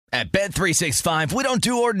At Bet365, we don't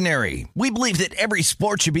do ordinary. We believe that every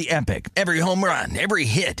sport should be epic. Every home run, every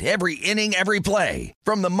hit, every inning, every play.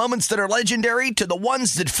 From the moments that are legendary to the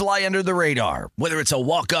ones that fly under the radar. Whether it's a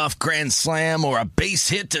walk-off grand slam or a base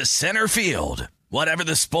hit to center field. Whatever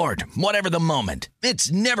the sport, whatever the moment.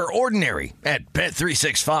 It's never ordinary at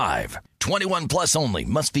Bet365. 21 plus only.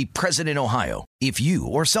 Must be present in Ohio. If you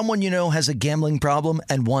or someone you know has a gambling problem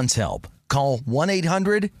and wants help, call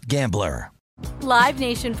 1-800-GAMBLER. Live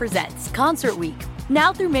Nation presents Concert Week.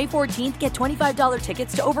 Now through May 14th, get $25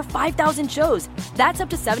 tickets to over 5,000 shows. That's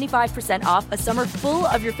up to 75% off a summer full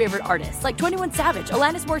of your favorite artists like 21 Savage,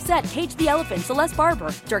 Alanis Morissette, Cage the Elephant, Celeste Barber,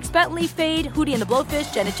 Dierks Bentley, Fade, Hootie and the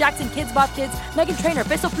Blowfish, Janet Jackson, Kidz Bop Kids, Meghan Trainor,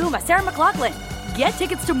 Peso Pluma, Sarah McLachlan. Get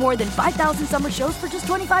tickets to more than 5,000 summer shows for just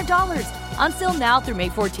 $25. Until now through May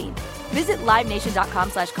 14th. Visit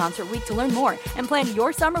LiveNation.com/Concert Week to learn more and plan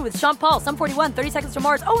your summer with Sean Paul, Sum 41, 30 Seconds to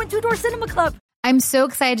Mars, and Two Door Cinema Club. I'm so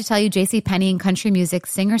excited to tell you JCPenney and country music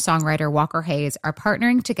singer-songwriter Walker Hayes are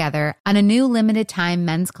partnering together on a new limited-time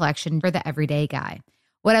men's collection for the everyday guy.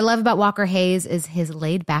 What I love about Walker Hayes is his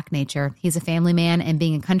laid-back nature. He's a family man, and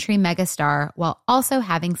being a country megastar while also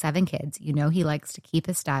having 7 kids, you know he likes to keep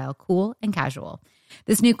his style cool and casual.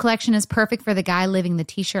 This new collection is perfect for the guy living the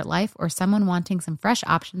t-shirt life or someone wanting some fresh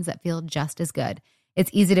options that feel just as good. It's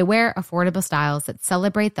easy to wear, affordable styles that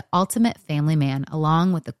celebrate the ultimate family man,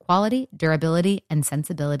 along with the quality, durability, and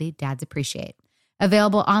sensibility dads appreciate.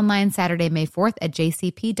 Available online Saturday, May 4th at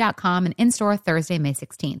jcp.com and in-store Thursday, May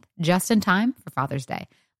 16th. Just in time for Father's Day.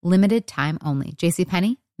 Limited time only.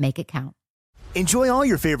 JCPenney, make it count. Enjoy all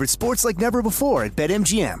your favorite sports like never before at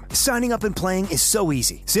BetMGM. Signing up and playing is so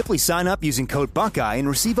easy. Simply sign up using code Buckeye and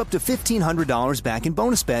receive up to $1,500 back in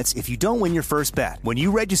bonus bets if you don't win your first bet. When you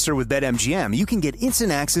register with BetMGM, you can get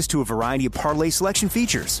instant access to a variety of parlay selection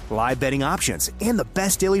features, live betting options, and the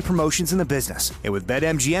best daily promotions in the business. And with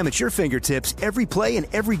BetMGM at your fingertips, every play and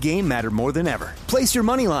every game matter more than ever. Place your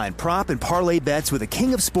moneyline, prop, and parlay bets with the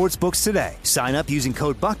king of sportsbooks today. Sign up using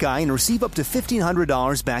code Buckeye and receive up to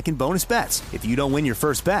 $1,500 back in bonus bets if you don't win your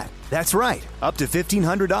first bet. That's right, up to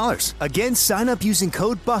 $1,500. Again, sign up using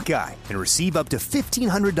code Buckeye and receive up to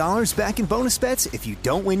 $1,500 back in bonus bets if you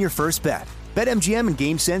don't win your first bet. BetMGM and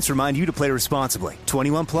GameSense remind you to play responsibly.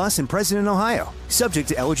 21 plus and present in Ohio. Subject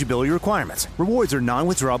to eligibility requirements. Rewards are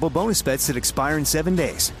non-withdrawable bonus bets that expire in 7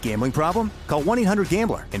 days. Gambling problem? Call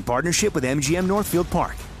 1-800-GAMBLER in partnership with MGM Northfield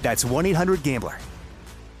Park. That's 1-800-GAMBLER.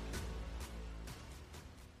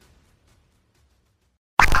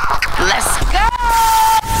 Let's go!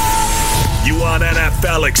 You want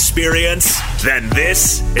NFL experience? Then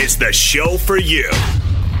this is the show for you.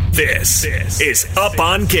 This is Up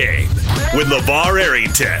on Game with LeVar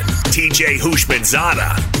Arrington, TJ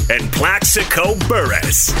Houshmandzadeh, and Plaxico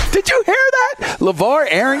Burress. Did you hear that? LeVar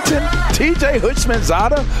Arrington, TJ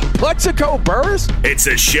Houshmandzadeh, Plaxico Burress? It's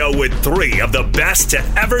a show with 3 of the best to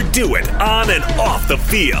ever do it on and off the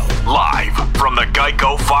field. Live from the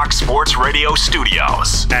Geico Fox Sports Radio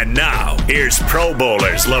studios. And now, here's Pro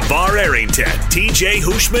Bowlers LeVar Arrington, TJ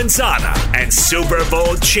Houshmandzadeh, and Super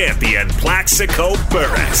Bowl champion Plaxico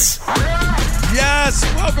Burress. Yes,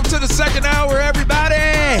 welcome to the second hour, everybody.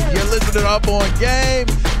 You're listening to Up on Game.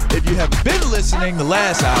 If you have been listening the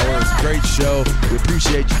last hour, it's a great show. We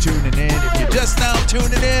appreciate you tuning in. If you're just now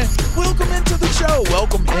tuning in, welcome into the show.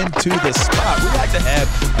 Welcome into the spot. We like to have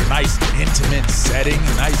a nice intimate setting,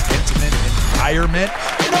 a nice intimate environment.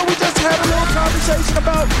 You know, we just had a little conversation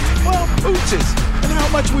about, well, pooches and how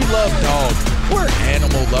much we love dogs. We're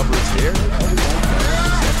animal lovers here.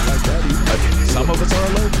 Some of us are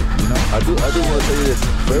allergic, you know. I do want to tell you this.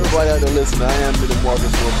 For everybody out there listening, I am in the market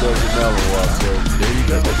for a Belgian Malinois, so there you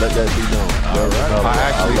go. Let that be known. All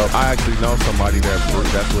right. I actually know somebody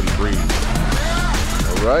that's what he breeds.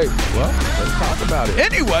 All right. Well, let's talk about it.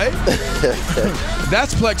 Anyway,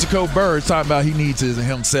 that's Plaxico Burress talking about he needs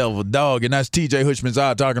himself a dog, and that's TJ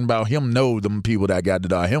Houshmandzadeh talking about him know them people that got the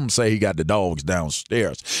dog. Him say he got the dogs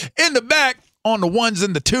downstairs. In the back, on the ones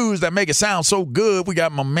and the twos that make it sound so good, we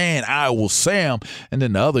got my man Iowa Sam, and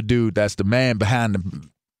then the other dude that's the man behind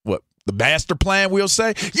the master plan, we'll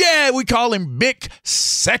say. Yeah, we call him Big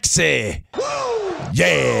Sexy.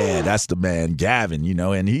 Yeah, that's the man, Gavin,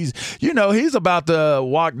 and he's about to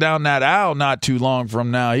walk down that aisle not too long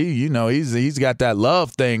from now. He's got that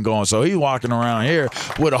love thing going, so he's walking around here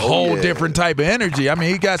with a whole different type of energy. I mean,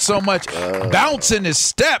 he got so much bounce in his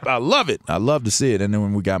step. I love it. I love to see it. And then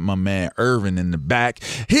when we got my man Irvin in the back,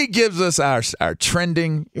 he gives us our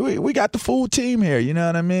trending. We got the full team here, you know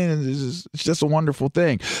what I mean? It's just a wonderful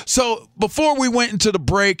thing. So before we went into the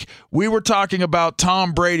break, we were talking about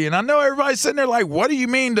Tom Brady, and I know everybody's sitting there like, what What do you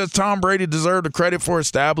mean does Tom Brady deserve the credit for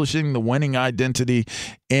establishing the winning identity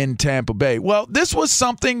in Tampa Bay? Well, this was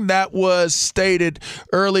something that was stated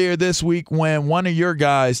earlier this week when one of your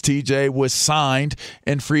guys, TJ, was signed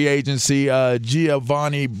in free agency,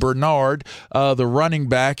 Giovanni Bernard, the running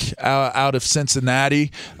back out of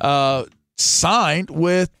Cincinnati, signed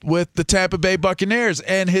with the Tampa Bay Buccaneers,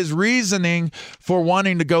 and his reasoning for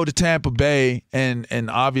wanting to go to Tampa Bay and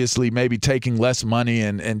obviously maybe taking less money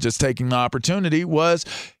and just taking the opportunity was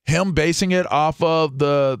him basing it off of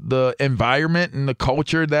the environment and the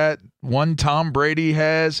culture that one Tom Brady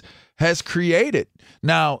has created.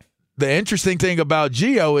 Now, the interesting thing about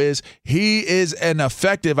Gio is he is an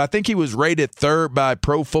effective, I think he was rated third by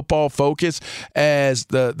Pro Football Focus as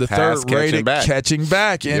the third-rated catching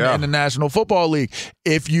back in the National Football League.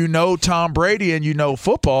 If you know Tom Brady and you know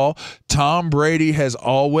football, Tom Brady has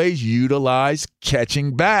always utilized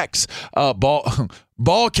catching backs,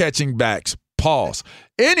 ball catching backs, pause.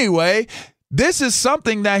 Anyway, this is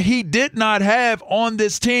something that he did not have on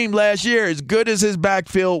this team last year. As good as his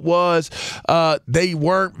backfield was, they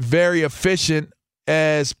weren't very efficient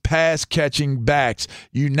as pass-catching backs.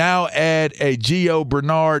 You now add a Gio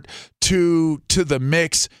Bernard to the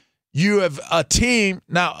mix. You have a team.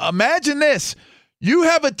 Now, imagine this. You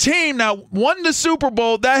have a team now won the Super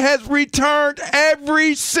Bowl that has returned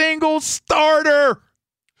every single starter.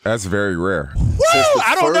 That's very rare. Woo!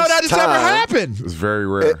 I don't know that it's ever happened. It's very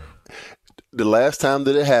rare. The last time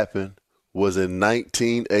that it happened was in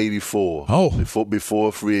 1984. Oh.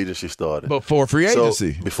 Before free agency started. Before free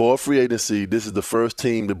agency. So before free agency, this is the first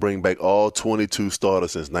team to bring back all 22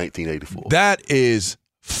 starters since 1984. That is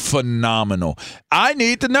phenomenal. I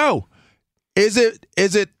need to know, is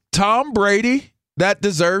it Tom Brady that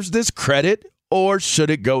deserves this credit, or should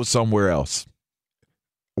it go somewhere else?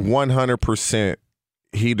 100%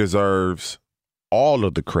 he deserves all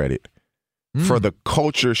of the credit for the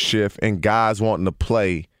culture shift and guys wanting to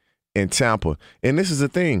play in Tampa. And this is the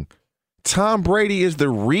thing. Tom Brady is the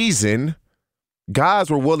reason guys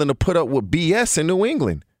were willing to put up with BS in New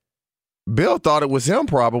England. Bill thought it was him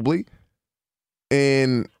probably.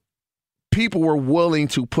 And people were willing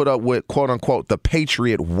to put up with, quote unquote, the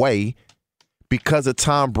Patriot way because of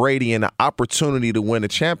Tom Brady and the opportunity to win a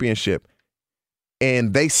championship.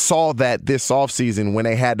 And they saw that this offseason when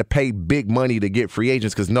they had to pay big money to get free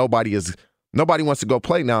agents because nobody wants to go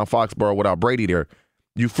play now in Foxborough without Brady there.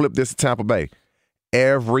 You flip this to Tampa Bay.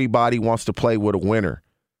 Everybody wants to play with a winner.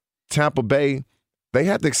 Tampa Bay, they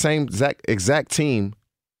had the same exact team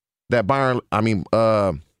that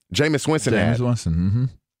Jameis Winston had. Mm-hmm.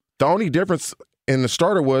 The only difference in the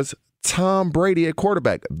starter was Tom Brady at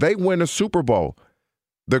quarterback. They win a Super Bowl.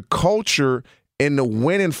 The culture and the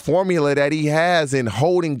winning formula that he has in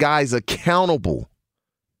holding guys accountable.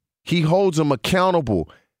 He holds them accountable.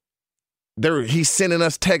 He's sending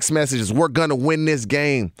us text messages. We're going to win this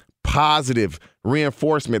game. Positive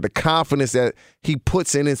reinforcement, the confidence that he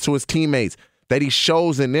puts into his teammates, that he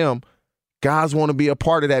shows in them. Guys want to be a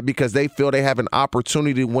part of that because they feel they have an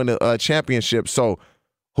opportunity to win a championship. So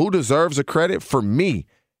who deserves the credit? For me,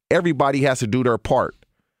 everybody has to do their part.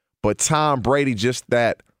 But Tom Brady, just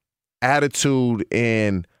that attitude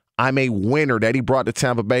and I'm a winner that he brought to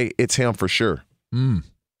Tampa Bay, it's him for sure.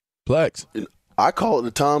 Plex. I call it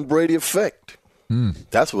the Tom Brady effect.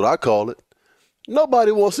 That's what I call it.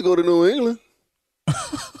 Nobody wants to go to New England.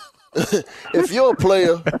 If you're a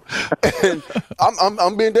player, and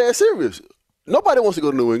I'm being dead serious, nobody wants to go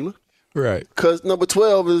to New England, right? Because number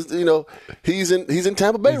 12 is he's in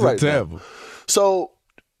Tampa Bay now. So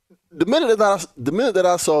the minute that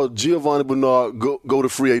I saw Giovanni Bernard go to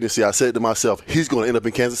free agency, I said to myself, he's going to end up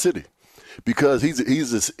in Kansas City because he's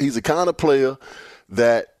the kind of player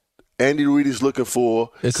that Andy Reid is looking for.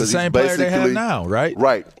 It's the same player they have now, right?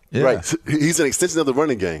 Right, yeah. Right. He's an extension of the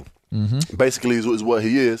running game, basically is what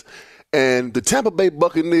he is. And the Tampa Bay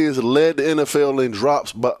Buccaneers led the NFL in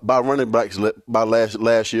drops by running backs by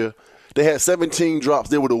last year. They had 17 drops.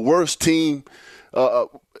 They were the worst team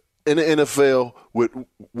in the NFL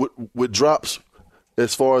with drops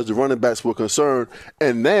as far as the running backs were concerned.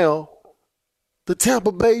 And now the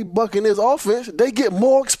Tampa Bay Buccaneers offense, they get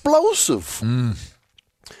more explosive.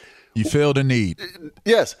 You feel the need.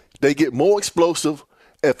 Yes, they get more explosive.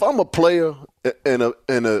 If I'm a player and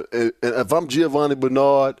if I'm Giovanni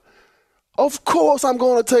Bernard, of course I'm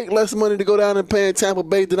going to take less money to go down and pay in Tampa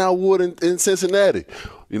Bay than I would in Cincinnati.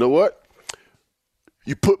 You know what?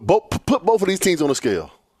 You put both of these teams on a scale.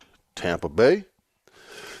 Tampa Bay,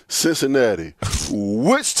 Cincinnati.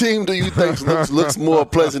 Which team do you think looks more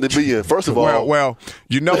pleasant to be in? First of all, well,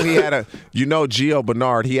 Gio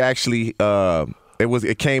Bernard. He actually.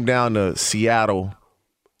 It came down to Seattle,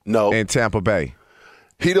 and Tampa Bay.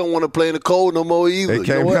 He don't want to play in the cold no more either. They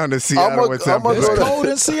came down to Seattle with Tampa Bay. It's cold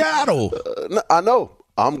in Seattle. I know.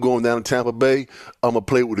 I'm going down to Tampa Bay. I'm going to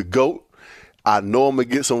play with the GOAT. I know I'm going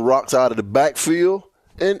to get some rocks out of the backfield.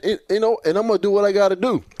 And I'm going to do what I got to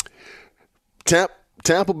do.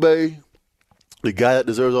 Tampa Bay, the guy that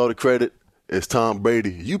deserves all the credit is Tom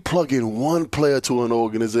Brady. You plug in one player to an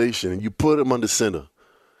organization and you put him under center.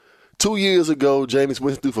 2 years ago, Jameis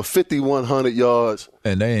Winston threw for 5,100 yards.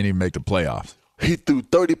 And they ain't even make the playoffs. He threw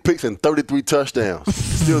 30 picks and 33 touchdowns.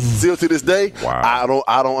 Still to this day, wow.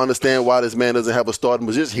 I don't understand why this man doesn't have a starting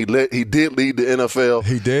position. He did lead the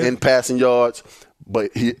NFL in passing yards,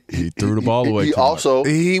 but he threw the ball away.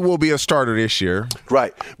 He will be a starter this year.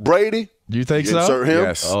 Right. Brady. You think so? Insert him.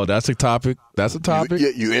 Yes. Oh, that's a topic. That's a topic.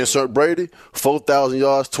 You insert Brady, 4,000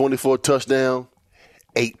 yards, 24 touchdowns,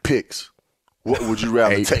 8 picks. What would you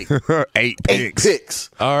rather take? 8 picks. 8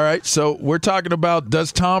 picks. All right. So we're talking about,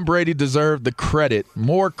 does Tom Brady deserve the credit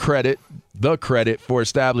for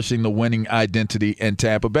establishing the winning identity in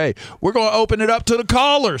Tampa Bay? We're going to open it up to the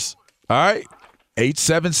callers. All right.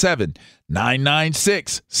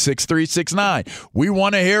 877-996-6369. We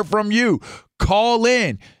want to hear from you. Call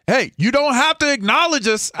in. Hey, you don't have to acknowledge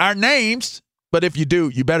our names. But if you do,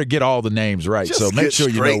 you better get all the names right. So make sure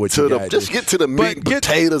you know what you got. Just get to the meat and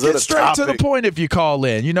potatoes of the topic. Get straight to the point if you call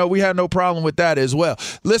in. We have no problem with that as well.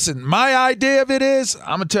 Listen, my idea of it is,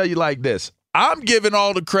 I'm going to tell you like this. I'm giving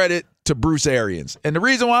all the credit to Bruce Arians. And the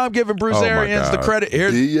reason why I'm giving Bruce Arians the credit,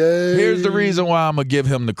 here's the reason why I'm going to give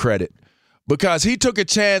him the credit. Because he took a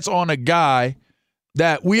chance on a guy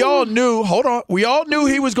that we all knew. We all knew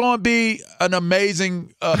he was going to be an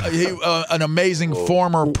amazing,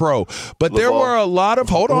 former pro. But there were a lot of.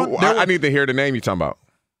 I need to hear the name you're talking about.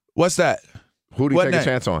 What's that? Who did he take a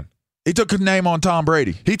chance on? He took a name on Tom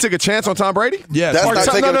Brady. He took a chance on Tom Brady? Yes. No. Tom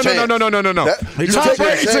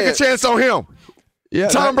Brady took a chance on him. Yeah,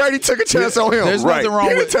 Tom Brady took a chance on him. There's nothing wrong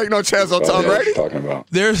he with didn't take no chance on Tom Brady. Talking about.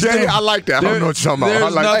 I like that. I don't know what you're talking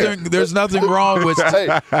about. There's nothing wrong with.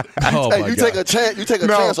 You take a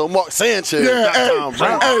chance on Mark Sanchez. Tom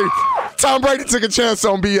Brady. Tom Brady took a chance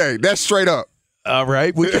on BA. That's straight up. All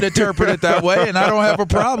right, we can interpret it that way, and I don't have a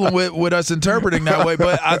problem with us interpreting that way.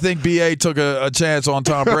 But I think BA took a chance on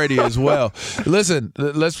Tom Brady as well. Listen,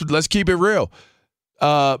 let's keep it real.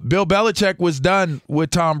 Bill Belichick was done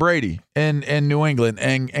with Tom Brady in New England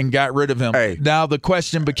and got rid of him. Hey. Now the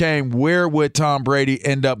question became, where would Tom Brady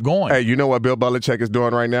end up going? Hey, you know what Bill Belichick is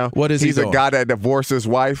doing right now? What is he doing? He's a guy that divorced his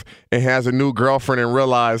wife and has a new girlfriend and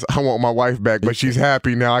realized, I want my wife back, but she's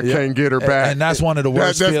happy now. I can't get her back. And that's one of the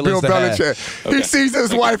worst that's feelings Bill to Belichick. have. Okay. He sees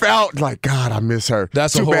his wife out like, God, I miss her.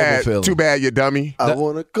 That's a horrible feeling. Too bad, you dummy. I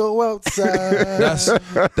want to go outside.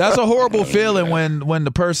 That's a horrible feeling when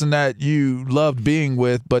the person that you loved being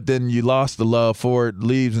with, but then you lost the love for it,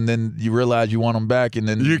 leaves, and then you realize you want them back, and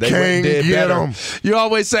then you they can't did get better. them. You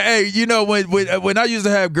always say, "Hey, when I used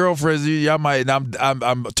to have girlfriends,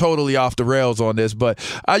 I'm totally off the rails on this, but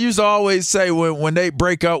I used to always say when they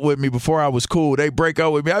break up with me before I was cool, they break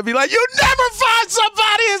up with me. I'd be like, you never find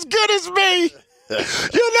somebody as good as me."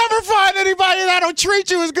 You'll never find anybody that'll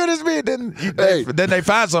treat you as good as me. And then they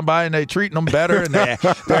find somebody and they treating them better, and they're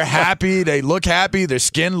happy. They look happy. Their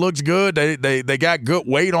skin looks good. They got good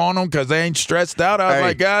weight on them because they ain't stressed out. I was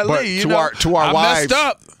like, golly, to our I wives, messed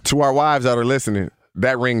up. To our wives that are listening,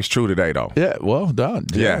 that rings true today, though. Yeah, well done.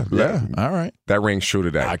 Yeah. All right, that rings true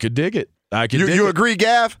today. I could dig it. You agree,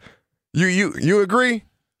 Gav? You agree?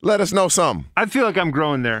 Let us know something. I feel like I'm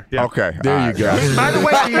growing there. Yeah. Okay. There you go. By the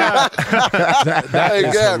way,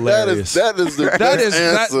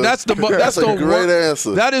 that's a great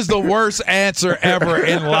answer. That is the worst answer ever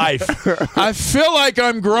in life. I feel like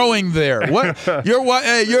I'm growing there. What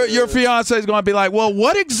your fiance is going to be like? Well,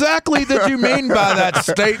 what exactly did you mean by that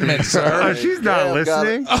statement, sir? She's not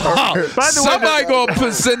listening. Somebody going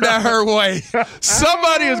to send that her way.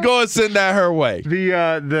 Somebody is going to send that her way.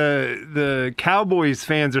 The Cowboys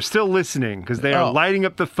fans are still listening because they are lighting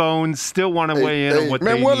up the phones, still want to weigh in on what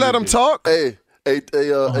they we'll let them talk. Hey,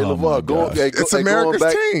 LeVar, it's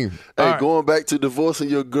America's team. Going back to divorcing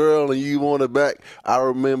your girl and you want her back. I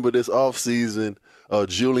remember this offseason,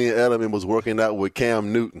 Julian Edelman was working out with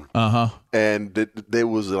Cam Newton. And they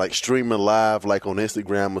was like streaming live like on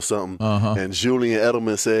Instagram or something. And Julian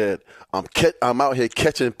Edelman said, I'm out here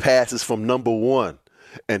catching passes from number one.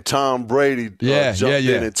 And Tom Brady jumped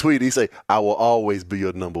in and tweeted. He said, "I will always be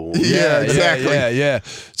your number one." Yeah, exactly. Yeah.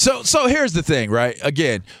 So here's the thing, right?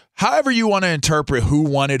 Again, however you want to interpret who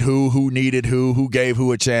wanted who needed who gave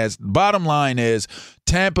who a chance. Bottom line is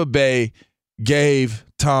Tampa Bay gave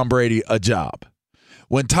Tom Brady a job.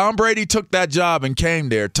 When Tom Brady took that job and came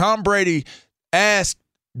there, Tom Brady asked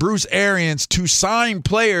Bruce Arians to sign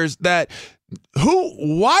players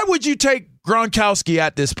why would you take Gronkowski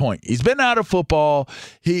at this point? He's been out of football.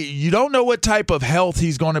 You don't know what type of health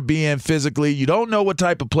he's going to be in physically. You don't know what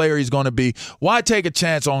type of player he's going to be. Why take a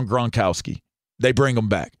chance on Gronkowski? They bring him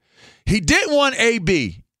back. He didn't want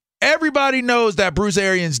AB. Everybody knows that Bruce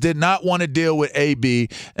Arians did not want to deal with AB,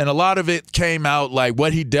 and a lot of it came out like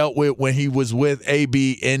what he dealt with when he was with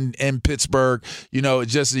AB in Pittsburgh.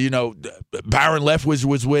 Byron Leftwich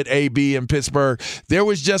was with AB in Pittsburgh. There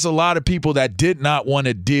was just a lot of people that did not want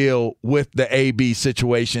to deal with the AB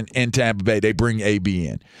situation in Tampa Bay. They bring AB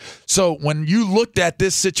in. So when you looked at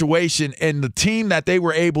this situation and the team that they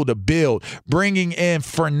were able to build, bringing in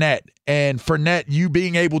Fournette, and Fournette, you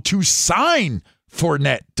being able to sign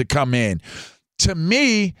Fournette to come in. To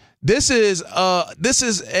me, this is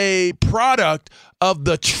a product of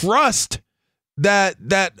the trust that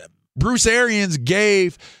Bruce Arians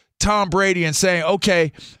gave Tom Brady and saying,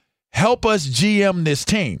 okay, help us GM this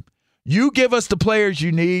team. You give us the players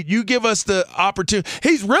you need. You give us the opportunity.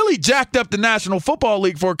 He's really jacked up the National Football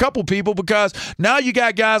League for a couple people because now you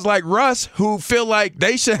got guys like Russ who feel like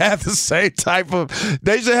they should have the same type of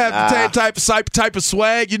type of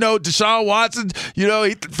swag. Deshaun Watson,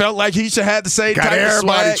 he felt like he should have the same type of swag. Got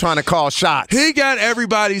everybody trying to call shots. He got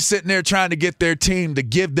everybody sitting there trying to get their team to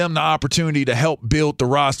give them the opportunity to help build the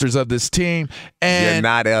rosters of this team. And you're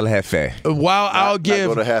not El Jefe. While I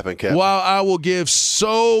will give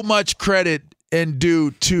so much credit and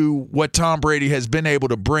due to what Tom Brady has been able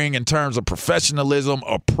to bring in terms of professionalism,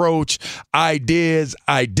 approach, ideas,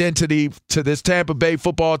 identity to this Tampa Bay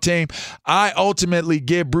football team, I ultimately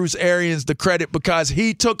give Bruce Arians the credit because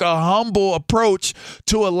he took a humble approach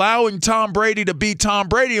to allowing Tom Brady to be Tom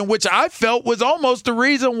Brady, in which I felt was almost the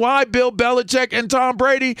reason why Bill Belichick and Tom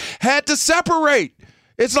Brady had to separate.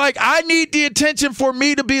 It's like, I need the attention for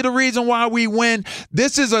me to be the reason why we win.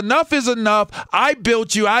 This is enough. I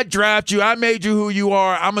built you. I drafted you. I made you who you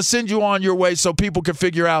are. I'm going to send you on your way so people can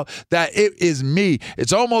figure out that it is me.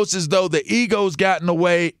 It's almost as though the ego's gotten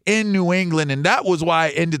away in New England, and that was why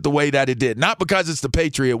it ended the way that it did. Not because it's the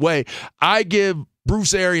Patriot way. I give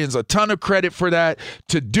Bruce Arians a ton of credit for that,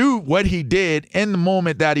 to do what he did in the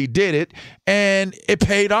moment that he did it, and it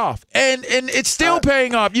paid off. And it's still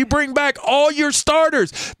paying off. You bring back all your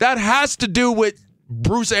starters. That has to do with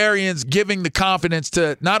Bruce Arians giving the confidence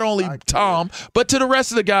to not only Tom, but to the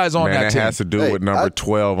rest of the guys on that team. It has to do with number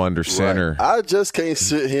 12 under center. Right. I just can't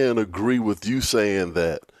sit here and agree with you saying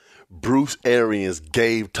that Bruce Arians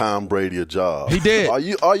gave Tom Brady a job. He did. Are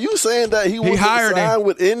you saying that he wasn't signed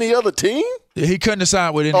with any other team? He couldn't have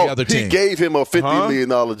signed with any other team. He gave him a $50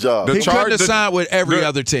 million job. He couldn't have signed with every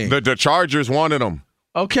other team. The Chargers wanted him.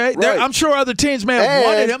 Okay, right. I'm sure other teams may have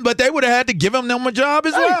wanted him, but they would have had to give him a job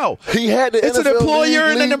as well. He had the it's NFL an employer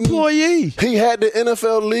and an employee. He had the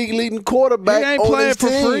NFL league leading quarterback on his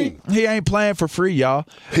team. Free. He ain't playing for free, y'all.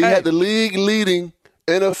 He had the league leading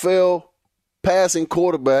NFL passing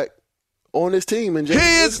quarterback on his team. And he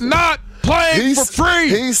is not playing for free.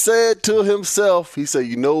 He said to himself,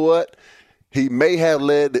 you know what? He may have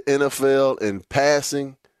led the NFL in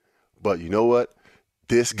passing, but you know what?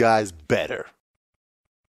 This guy's better.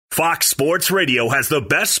 Fox Sports Radio has the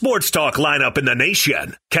best sports talk lineup in the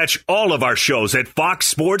nation. Catch all of our shows at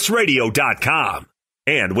foxsportsradio.com.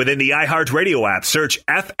 And within the iHeartRadio app, search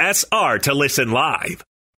FSR to listen live.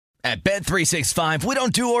 At Bet365, we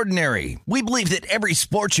don't do ordinary. We believe that every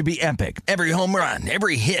sport should be epic. Every home run,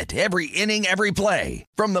 every hit, every inning, every play.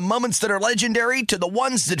 From the moments that are legendary to the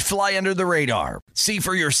ones that fly under the radar. See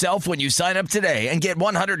for yourself when you sign up today and get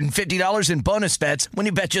 $150 in bonus bets when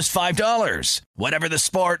you bet just $5. Whatever the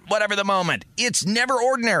sport, whatever the moment, it's never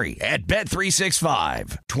ordinary at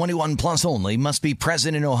Bet365. 21 plus only. Must be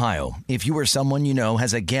present in Ohio. If you or someone you know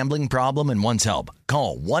has a gambling problem and wants help,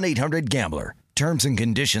 call 1-800-GAMBLER. Terms and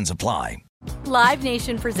conditions apply. Live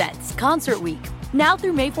Nation presents Concert Week. Now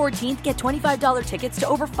through May 14th, get $25 tickets to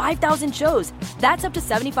over 5,000 shows. That's up to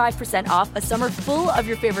 75% off a summer full of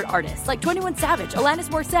your favorite artists like 21 Savage, Alanis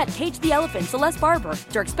Morissette, Cage the Elephant, Celeste Barber,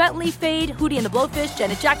 Dierks Bentley, Fade, Hootie and the Blowfish,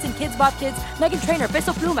 Janet Jackson, Kids Bop Kids, Meghan Trainor,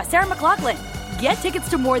 Peso Pluma, Sarah McLachlan. Get tickets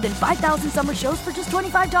to more than 5,000 summer shows for just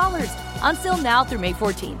 $25. Until now through May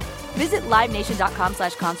 14th. Visit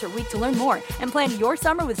LiveNation.com/Concert Week to learn more and plan your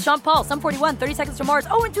summer with Sean Paul, Sum 41, 30 Seconds to Mars,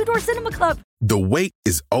 and Two Door Cinema Club. The wait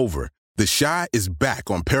is over. The Chi is back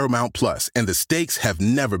on Paramount Plus, and the stakes have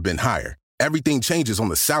never been higher. Everything changes on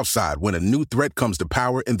the South Side when a new threat comes to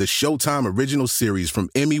power in the Showtime original series from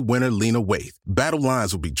Emmy winner Lena Waithe. Battle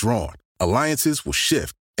lines will be drawn, alliances will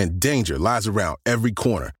shift, and danger lies around every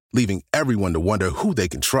corner, leaving everyone to wonder who they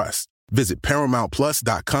can trust. Visit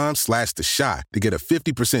ParamountPlus.com/TheShot to get a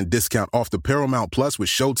 50% discount off the Paramount Plus with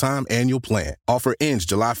Showtime annual plan. Offer ends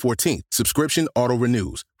July 14th. Subscription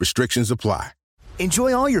auto-renews. Restrictions apply.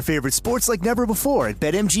 Enjoy all your favorite sports like never before at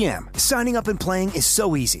BetMGM. Signing up and playing is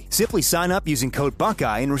so easy. Simply sign up using code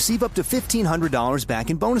Buckeye and receive up to $1,500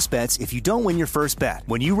 back in bonus bets if you don't win your first bet.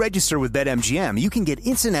 When you register with BetMGM, you can get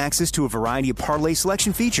instant access to a variety of parlay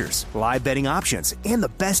selection features, live betting options, and the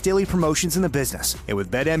best daily promotions in the business. And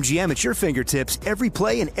with BetMGM at your fingertips, every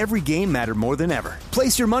play and every game matter more than ever.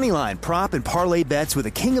 Place your moneyline, prop, and parlay bets with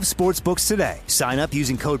the king of sportsbooks today. Sign up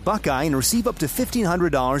using code Buckeye and receive up to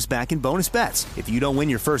 $1,500 back in bonus bets if you don't win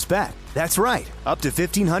your first bet. That's right, up to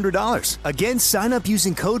 $1,500. Again, sign up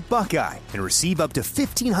using code Buckeye and receive up to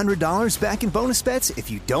 $1,500 back in bonus bets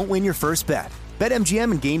if you don't win your first bet.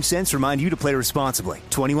 BetMGM and GameSense remind you to play responsibly.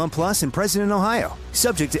 21 plus and present in Ohio.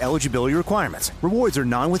 Subject to eligibility requirements. Rewards are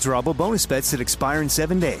non-withdrawable bonus bets that expire in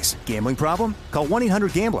 7 days. Gambling problem? Call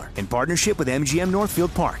 1-800-GAMBLER in partnership with MGM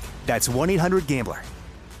Northfield Park. That's 1-800-GAMBLER.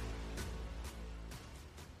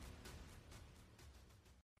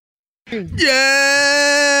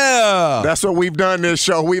 Yeah! That's what we've done this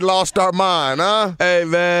show. We lost our mind, huh? Hey,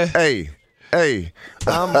 man. Hey.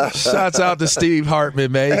 Shouts out to Steve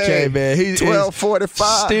Hartman, man. He came, man.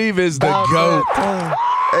 12:45. Steve is the GOAT.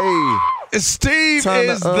 Hey. Steve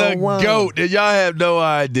is the GOAT, and y'all have no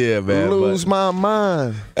idea, man. Lose my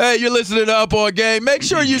mind. Hey, you're listening to Up On Game. Make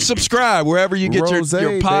sure you subscribe wherever you get your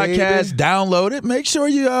podcast. Baby. Download it. Make sure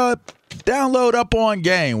you download Up On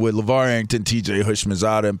Game with LeVar Arrington, TJ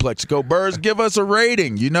Hushmanzada, and Plexico Burrs. Give us a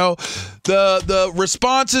rating. You know, the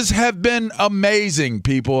responses have been amazing,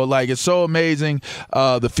 people. Like, it's so amazing,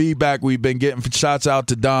 the feedback we've been getting. Shouts out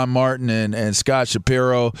to Don Martin and Scott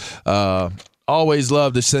Shapiro. Always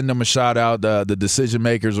love to send them a shout out. The decision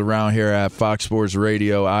makers around here at Fox Sports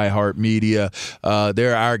Radio, iHeartMedia,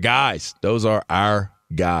 they're our guys. Those are our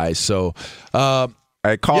guys. So,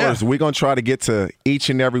 hey, callers, we're going to try to get to each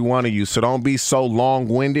and every one of you, so don't be so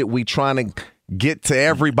long-winded. We trying to get to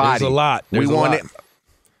everybody. There's a lot.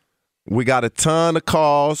 We got a ton of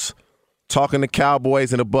calls talking to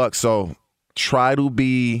Cowboys and the Bucs, so try to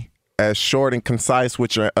be as short and concise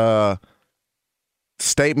with your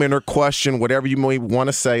statement or question, whatever you may want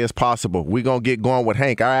to say, as possible. We're going to get going with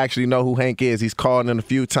Hank. I actually know who Hank is. He's called in a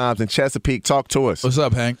few times in Chesapeake. Talk to us. What's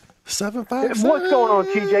up, Hank? 757. What's going on,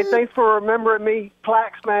 TJ? Thanks for remembering me,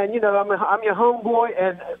 Plax, man. You know, I'm your homeboy,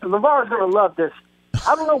 and LeVar's going to love this.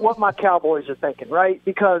 I don't know what my Cowboys are thinking, right?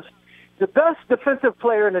 Because the best defensive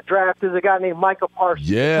player in the draft is a guy named Micah Parsons.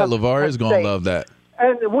 Yeah, LeVar is going to love that.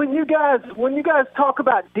 And when you guys talk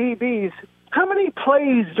about DBs, how many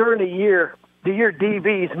plays during the year do your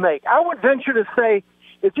DBs make? I would venture to say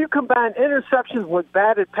if you combine interceptions with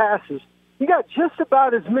batted passes, you got just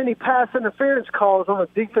about as many pass interference calls on a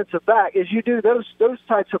defensive back as you do those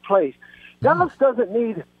types of plays. Dallas doesn't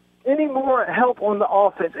need any more help on the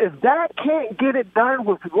offense. If Dak can't get it done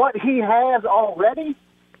with what he has already,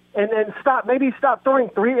 and then stop throwing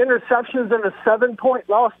 3 interceptions and a 7-point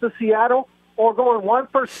loss to Seattle, or going 1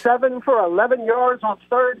 for 7 for 11 yards on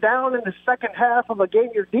third down in the second half of a game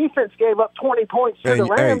your defense gave up 20 points to the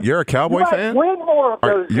Rams. Hey, you're a Cowboy fan? Win more of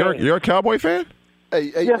those games. You're a Cowboy fan?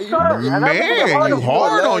 Hey, yes, sir. Man, you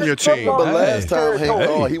hard on your team. But last time he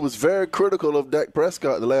called, he was very critical of Dak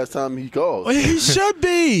Prescott the last time he called. Well, he should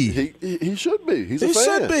be. He should be. He's a fan. He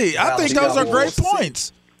should be. I think those are great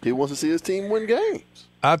points. He wants to see his team win games.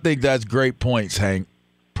 I think that's great points, Hank,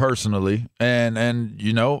 personally. And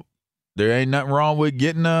you know, there ain't nothing wrong with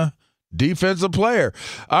getting a defensive player.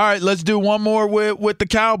 All right, let's do one more with the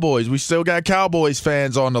Cowboys. We still got Cowboys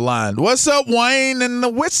fans on the line. What's up, Wayne and the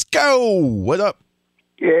Wisco? What up?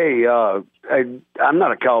 Hey, I'm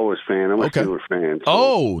not a Cowboys fan. I'm a Steelers fan. So,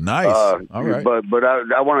 oh, nice. All right. But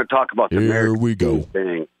I want to talk about the American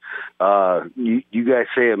thing. You guys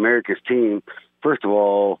say America's team. First of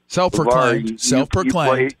all, self-proclaimed.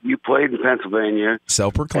 You played in Pennsylvania.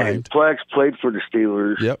 Self-proclaimed. And Plex played for the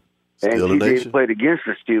Steelers. Yep. And TJ played against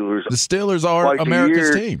the Steelers. The Steelers are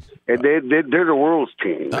America's team. And they're the world's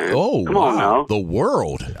team, man. Come on now. The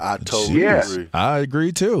world. I totally agree. I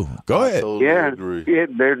agree, too. Go ahead. Totally agree. They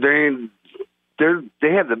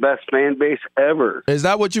have the best fan base ever. Is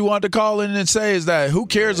that what you want to call in and say? Is that who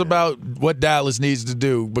cares about what Dallas needs to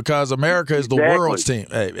do? Because America is the world's team.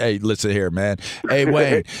 Hey, listen here, man. Hey,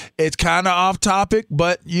 Wayne, it's kind of off topic,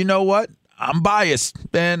 but you know what? I'm biased,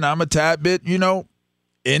 and I'm a tad bit,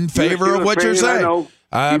 in favor of what you're saying.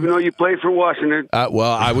 Even though you played for Washington.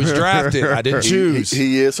 Well, I was drafted. I didn't choose.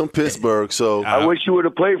 He is from Pittsburgh, so I wish you would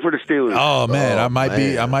have played for the Steelers. Oh man, I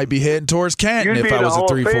might be heading towards Canton if I was a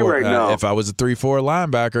 3-4. If I was a 3-4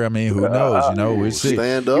 linebacker, I mean, who knows? We'll see.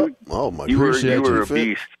 Stand up. Oh my! You were a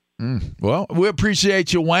beast. Well, we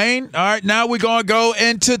appreciate you, Wayne. All right, now we're gonna go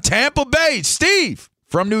into Tampa Bay. Steve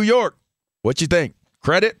from New York. What you think?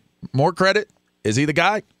 Credit? More credit? Is he the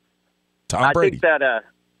guy? Tom Brady. I think that.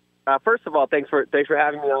 First of all, thanks for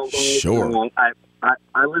having me on. Sure.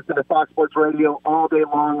 I listen to Fox Sports Radio all day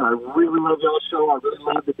long. I really love y'all's show. I really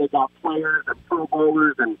love that they got players and Pro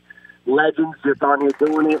Bowlers and legends just on here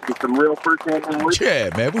doing it with some real first-hand knowledge.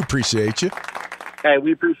 Yeah, man, we appreciate you. Hey,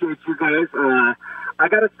 we appreciate you guys. I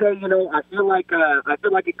gotta say, I feel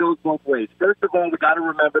like it goes both ways. First of all, we gotta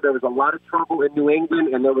remember there was a lot of trouble in New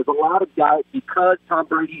England, and there was a lot of doubt because Tom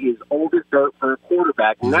Brady is old as dirt for a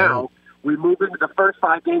quarterback. Mm-hmm. Now we move into the first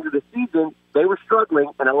 5 games of the season. They were struggling,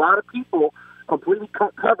 and a lot of people completely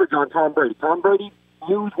cut coverage on Tom Brady. Tom Brady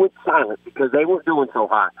news went silent because they weren't doing so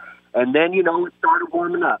hot, and then it started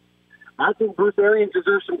warming up. I think Bruce Arians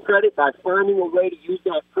deserves some credit by finding a way to use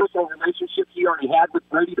that personal relationship he already had with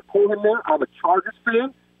Brady to pull him there. I'm a Chargers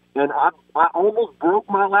fan, and I almost broke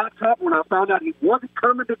my laptop when I found out he wasn't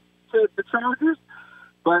coming to the Chargers.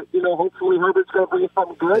 But, hopefully Herbert's going to bring us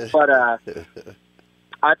something good. But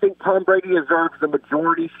I think Tom Brady deserves the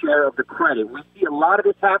majority share of the credit. We see a lot of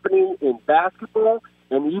this happening in basketball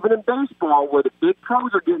and even in baseball where the big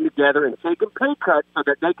pros are getting together and taking pay cuts so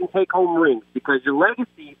that they can take home rings because your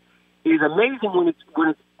legacy is amazing when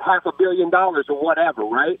it's $500 million or whatever,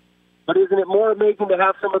 right? But isn't it more amazing to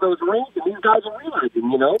have some of those rings? And these guys are realizing,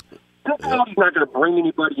 Cincinnati's not going to bring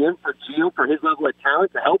anybody in for Gio for his level of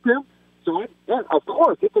talent to help him. So, yeah, of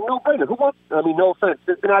course, it's a no-brainer. No offense,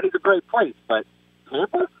 Cincinnati's a great place, but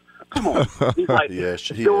Tampa? Come on. He's like,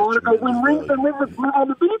 you want to go win rings and live on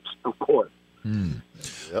the beach? Of course.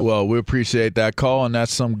 Yep. Well, we appreciate that call, and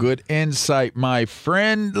that's some good insight, my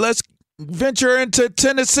friend. Let's venture into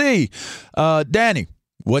Tennessee. Danny,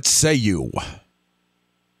 what say you?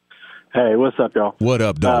 Hey, what's up, y'all? What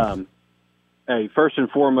up, dog? Hey, first and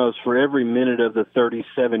foremost, for every minute of the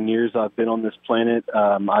 37 years I've been on this planet,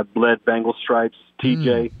 I've bled Bengal stripes.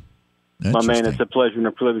 TJ, my man, it's a pleasure and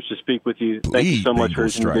a privilege to speak with you. Thank you so much for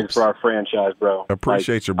everything you did for our franchise, bro.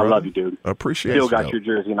 Appreciate you, brother. I love you, dude. Appreciate you. Still got your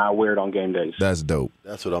jersey, and I wear it on game days. That's dope.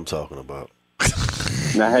 That's what I'm talking about.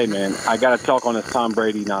 Now, hey, man, I got to talk on this Tom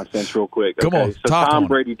Brady nonsense real quick. Come on, so Tom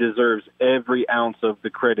Brady deserves every ounce of the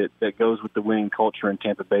credit that goes with the winning culture in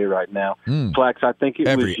Tampa Bay right now. Flax, I think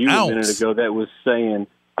it was you a minute ago that was saying,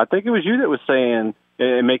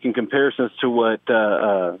 and making comparisons to what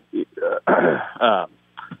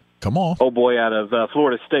come on. Oh, boy, out of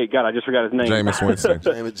Florida State. God, I just forgot his name. Jameis Winston.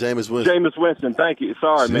 Jameis Winston. Jameis Winston, thank you.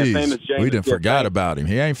 Sorry, man. Famous Jameis. We didn't forgot about him.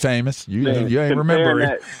 He ain't famous. You ain't remember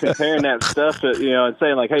him. Comparing that stuff to, and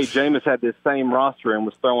saying like, hey, Jameis had this same roster and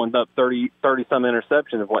was throwing up 30-some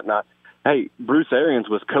interceptions and whatnot. Hey, Bruce Arians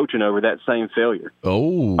was coaching over that same failure.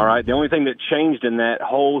 Oh. All right? The only thing that changed in that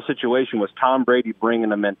whole situation was Tom Brady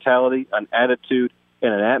bringing a mentality, an attitude,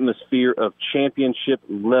 and an atmosphere of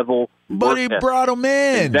championship-level But he brought him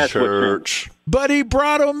in. That's Church. But he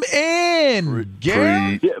brought him in.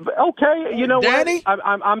 Yeah, okay, you know Danny? what?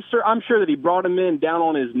 I'm sure that he brought him in down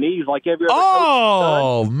on his knees like every other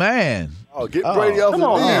coach does. Man. Oh, get Brady off his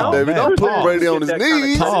knees, baby. Man. Don't put Brady on his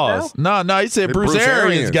knees. Pause. No, he said Bruce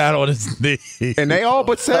Arians got on his knees. And they all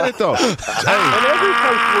but said it, though. And every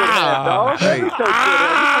coach would have, dog. Every coach would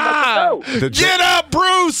have. Get up,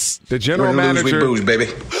 Bruce. The general manager. Bruce, baby.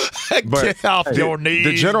 Get off your knees.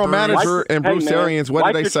 The general manager and Bruce Arians, what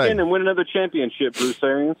did they say? And win another championship, Bruce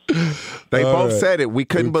Arians. They both said it. We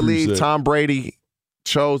couldn't believe Tom Brady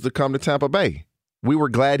chose to come to Tampa Bay. We were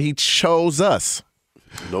glad he chose us.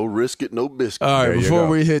 No risk it, no biscuit. All right, before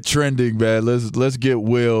we hit trending, man, let's get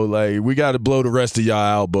Will. Like, we got to blow the rest of y'all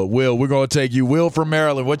out, but Will, we're gonna take you. Will from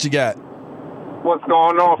Maryland, what you got? What's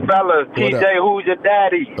going on, fellas? TJ, who's your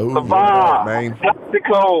daddy? LeVar,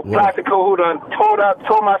 Plaxico, who done tore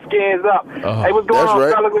my skins up. Hey, what's going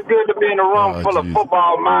on, fellas? It's good to be in a room full of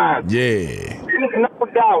football minds. Yeah. There's no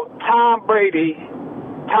doubt Tom Brady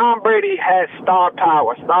has star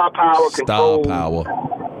power. Star power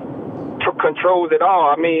controls it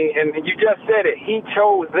all. I mean, and you just said it. He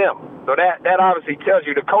chose them. So that obviously tells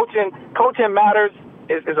you the coaching matters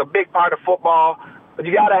is a big part of football. But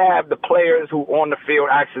you got to have the players who on the field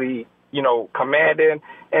actually, commanding.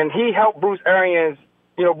 And he helped Bruce Arians.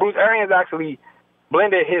 Bruce Arians actually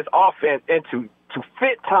blended his offense to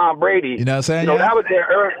fit Tom Brady. You know what I'm saying? That was their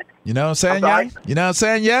early. You know what I'm saying, Young? You know what I'm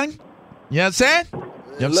saying, Young? You know what I'm saying?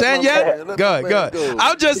 You know what I'm saying? Yeah? Go.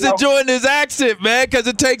 I'm just enjoying this accent, man, because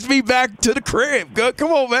it takes me back to the crib.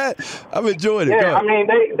 Come on, man. I'm enjoying it. Yeah, I mean,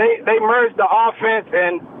 they merged the offense,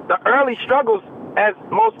 and the early struggles, as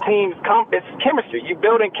most teams come, it's chemistry. You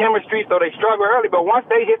build in chemistry, so they struggle early, but once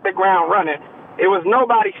they hit the ground running, it was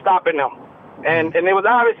nobody stopping them. And it was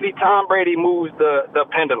obviously Tom Brady moves the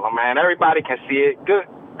pendulum, man. Everybody can see it. Good,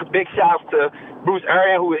 big shouts to Bruce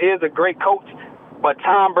Arians, who is a great coach, but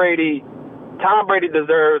Tom Brady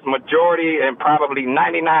deserves majority and probably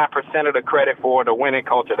 99% of the credit for the winning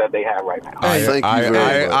culture that they have right now.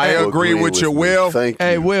 I agree with you, Will.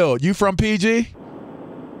 Hey, Will, you from PG?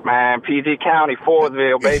 Man, PG County,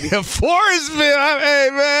 Forestville, baby. Forestville, hey,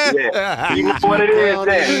 man. Yeah, you know what it is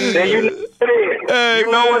then. You know what it is. Hey,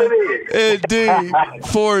 you know what it is. Indeed.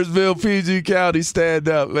 Forestville, PG County, stand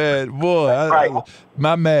up, man. Boy,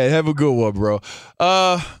 my man, have a good one, bro.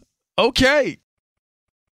 Okay.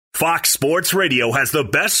 Fox Sports Radio has the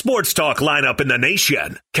best sports talk lineup in the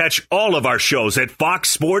nation. Catch all of our shows at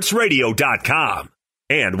foxsportsradio.com.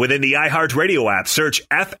 And within the iHeartRadio app, search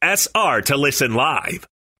FSR to listen live.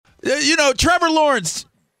 You know, Trevor Lawrence,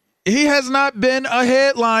 he has not been a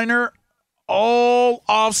headliner all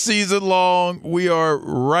offseason long. We are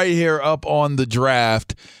right here up on the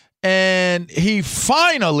draft. And he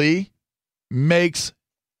finally makes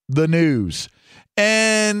the news.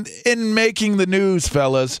 And in making the news,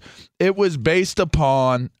 fellas, it was based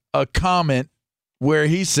upon a comment where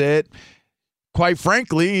he said, quite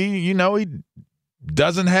frankly, you know, he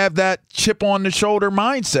doesn't have that chip on the shoulder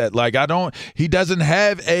mindset. Like, he doesn't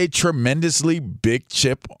have a tremendously big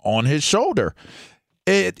chip on his shoulder.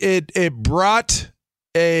 It brought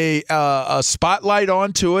a spotlight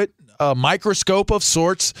onto it, a microscope of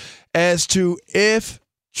sorts, as to if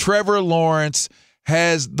Trevor Lawrence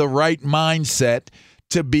has the right mindset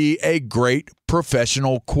to be a great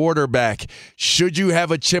professional quarterback. Should you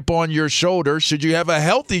have a chip on your shoulder? Should you have a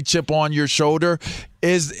healthy chip on your shoulder?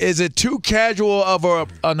 Is it too casual of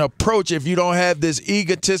an approach if you don't have this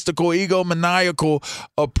egotistical, egomaniacal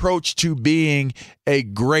approach to being a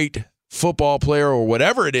great football player or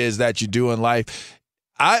whatever it is that you do in life?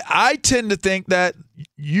 I tend to think that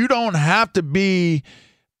you don't have to be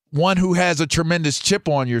one who has a tremendous chip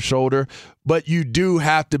on your shoulder, but you do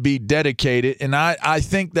have to be dedicated. And I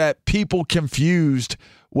think that people confused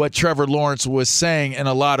what Trevor Lawrence was saying in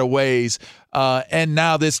a lot of ways, and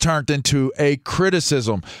now this turned into a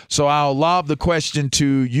criticism. So I'll lob the question to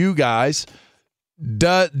you guys.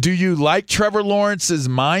 Do you like Trevor Lawrence's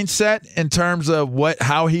mindset in terms of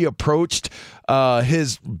how he approached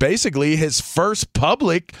his first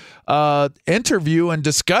public interview and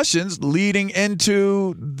discussions leading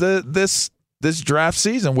into this draft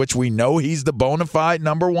season, which we know he's the bona fide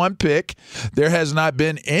number one pick? There has not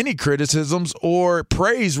been any criticisms or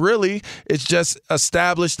praise, really. It's just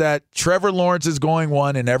established that Trevor Lawrence is going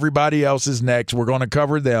one and everybody else is next. We're going to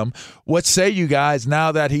cover them. What say you guys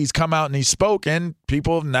now that he's come out and he's spoken?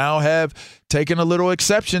 People now have taken a little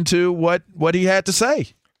exception to what he had to say.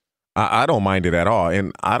 I don't mind it at all.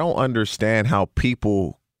 And I don't understand how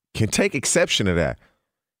people can take exception to that.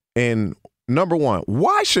 And number one,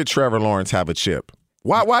 why should Trevor Lawrence have a chip?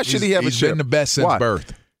 Why should he have a chip? He's been the best since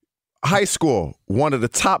birth. High school, one of the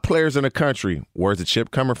top players in the country. Where's the chip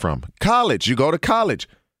coming from? College, you go to college.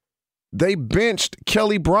 They benched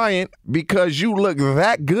Kelly Bryant because you look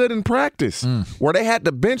that good in practice, where they had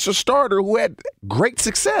to bench a starter who had great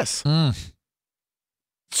success.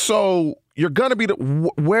 So you're going to be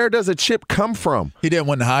where does a chip come from? He didn't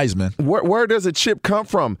win the Heisman. Where does a chip come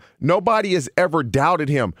from? Nobody has ever doubted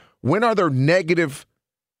him. When are there negative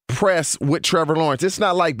press with Trevor Lawrence? It's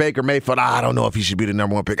not like Baker Mayfield. I don't know if he should be the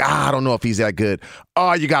number one pick. I don't know if he's that good.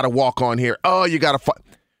 Oh, you got to walk on here. Oh, you got to fight.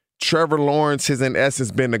 Trevor Lawrence has, in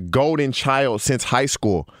essence, been the golden child since high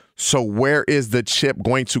school. So where is the chip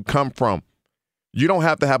going to come from? You don't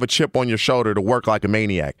have to have a chip on your shoulder to work like a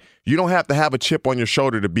maniac. You don't have to have a chip on your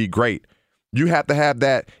shoulder to be great. You have to have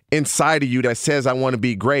that inside of you that says, I want to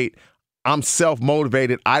be great. I'm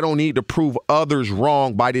self-motivated. I don't need to prove others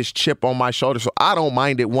wrong by this chip on my shoulder. So I don't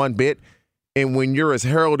mind it one bit. And when you're as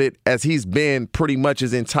heralded as he's been pretty much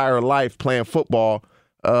his entire life playing football,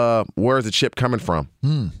 where's the chip coming from?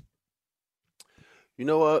 You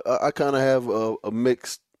know, I kind of have a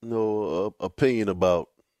mixed, opinion about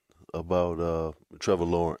Trevor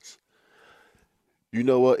Lawrence. You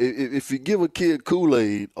know what? If you give a kid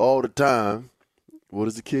Kool-Aid all the time, what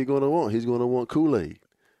is the kid going to want? He's going to want Kool-Aid.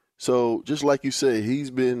 So just like you said,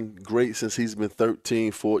 he's been great since he's been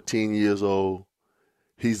 13, 14 years old.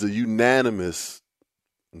 He's the unanimous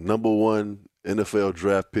number one NFL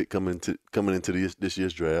draft pick coming into this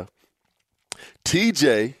year's draft.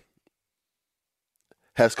 TJ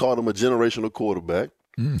has called him a generational quarterback.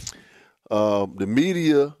 The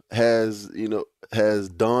media has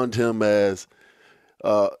donned him as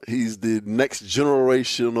he's the next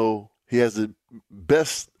generational. He has the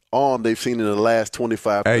best arm they've seen in the last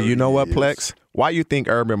 25 Hey, you know what, years. Plex? Why you think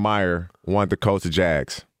Urban Meyer wanted to coach the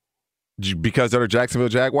Jags? Because they're the Jacksonville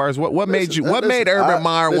Jaguars? What made Urban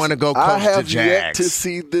Meyer want to go coach the Jags? I have yet to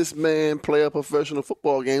see this man play a professional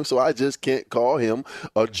football game, so I just can't call him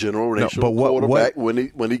a generational quarterback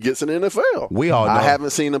when he gets in the NFL. We all know. I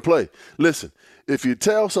haven't seen him play. Listen, if you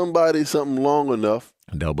tell somebody something long enough,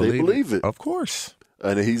 they believe it. Of course.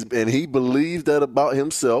 And he believes that about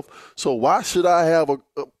himself. So why should I have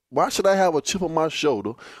a chip on my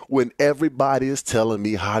shoulder when everybody is telling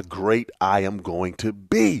me how great I am going to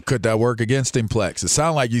be? Could that work against him, Plex? It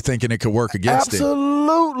sounds like you thinking it could work against him.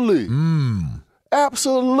 Absolutely.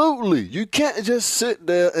 Absolutely. You can't just sit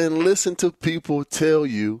there and listen to people tell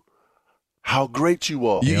you how great you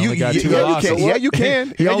are. You only got 2 losses. Yeah, you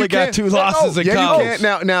can. He only got 2 losses in college. You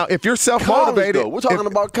can. Now, if you're self-motivated. We're talking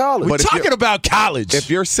about college. We're talking about college. If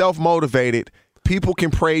you're self-motivated, people can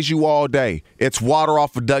praise you all day. It's water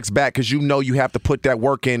off a duck's back because you know you have to put that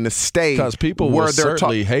work in to stay. Because people will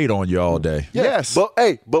certainly hate on you all day. Yes.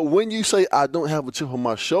 But when you say I don't have a chip on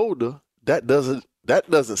my shoulder, that doesn't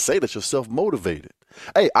say that you're self-motivated.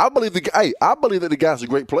 Hey, I believe that the guy's a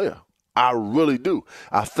great player. I really do.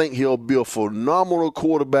 I think he'll be a phenomenal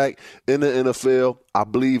quarterback in the NFL. I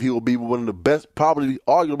believe he will be one of the best, probably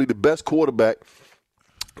arguably the best quarterback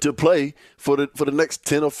to play for the next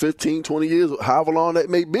 10 or 15, 20 years, however long that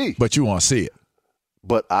may be. But you want to see it.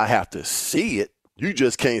 But I have to see it. You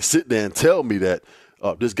just can't sit there and tell me that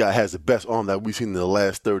this guy has the best arm that we've seen in the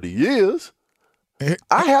last 30 years.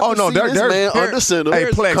 I have to see this man under center.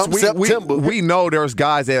 Hey, Plex, come September. We know there's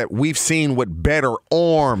guys that we've seen with better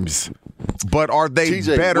arms, but are they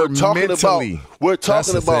TJ, better mentally? We're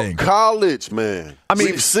talking about college, man. I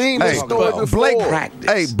mean, we've seen this story before.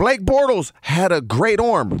 Blake Bortles had a great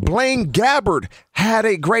arm. Blaine Gabbert had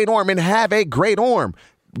a great arm and have a great arm.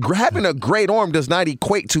 Having a great arm does not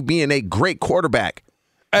equate to being a great quarterback.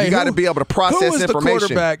 You got to be able to process information. Who was the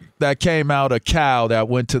quarterback that came out of Cal that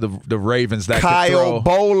went to the Ravens? That Kyle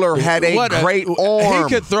Bowler had a great arm. He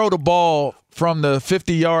could throw the ball from the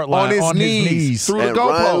 50-yard line on his knees through the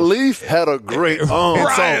goalpost. Ryan Leaf had a great arm.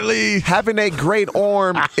 Ryan Leaf. Having a great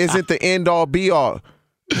arm isn't the end-all, be-all.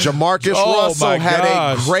 Jamarcus Russell had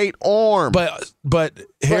a great arm. But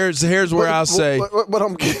here's where I'll say. What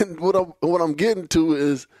I'm getting to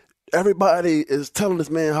is everybody is telling this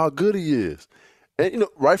man how good he is. And,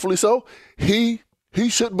 rightfully so, he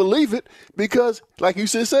should believe it because, like you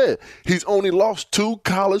just said, he's only lost 2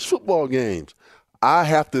 college football games. I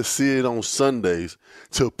have to see it on Sundays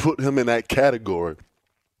to put him in that category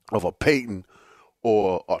of a Peyton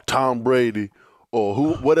or a Tom Brady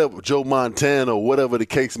or whatever, Joe Montana or whatever the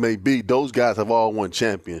case may be. Those guys have all won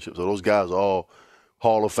championships, so those guys are all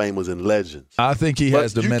Hall of Famers and legends. I think he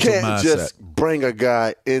has the mental mindset. You can't just bring a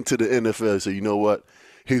guy into the NFL and say, you know what?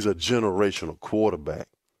 He's a generational quarterback.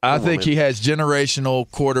 I think he has generational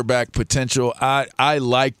quarterback potential. I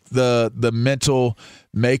like the mental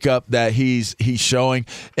makeup that he's showing.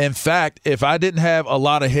 In fact, if I didn't have a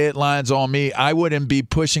lot of headlines on me, I wouldn't be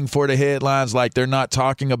pushing for the headlines like they're not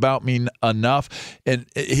talking about me enough. And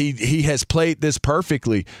he has played this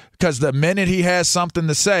perfectly because the minute he has something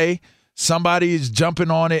to say, somebody is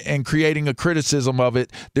jumping on it and creating a criticism of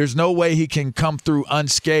it. There's no way he can come through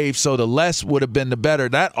unscathed, so the less would have been the better.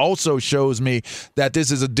 That also shows me that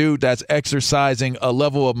this is a dude that's exercising a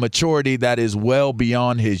level of maturity that is well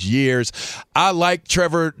beyond his years. I like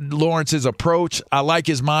Trevor Lawrence's approach. I like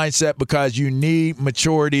his mindset because you need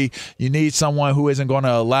maturity. You need someone who isn't going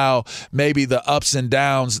to allow maybe the ups and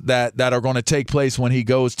downs that are going to take place when he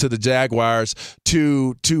goes to the Jaguars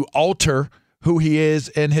to alter who he is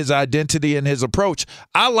and his identity and his approach.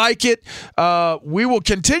 I like it. We will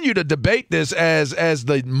continue to debate this as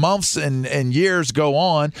the months and years go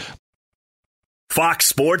on. Fox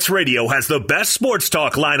Sports Radio has the best sports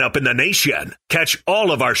talk lineup in the nation. Catch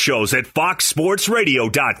all of our shows at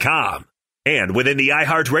foxsportsradio.com. And within the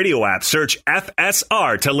iHeartRadio app, search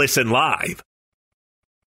FSR to listen live.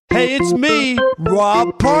 Hey, it's me,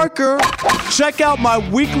 Rob Parker. Check out my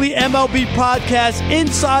weekly MLB podcast,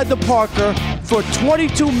 Inside the Parker, for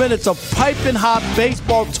 22 minutes of piping hot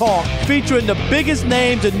baseball talk featuring the biggest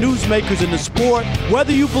names and newsmakers in the sport.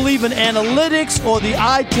 Whether you believe in analytics or the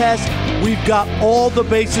eye test, we've got all the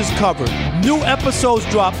bases covered. New episodes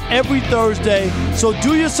drop every Thursday, so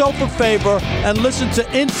do yourself a favor and listen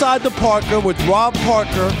to Inside the Parker with Rob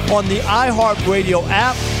Parker on the iHeartRadio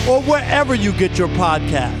app or wherever you get your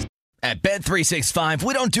podcast. At Bet365,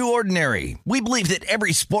 we don't do ordinary. We believe that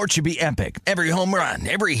every sport should be epic. Every home run,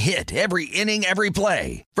 every hit, every inning, every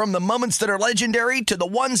play. From the moments that are legendary to the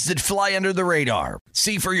ones that fly under the radar.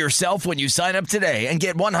 See for yourself when you sign up today and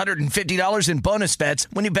get $150 in bonus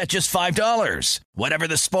bets when you bet just $5. Whatever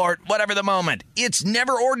the sport, whatever the moment, it's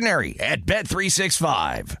never ordinary at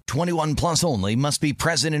Bet365. 21 plus only. Must be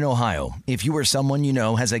present in Ohio. If you or someone you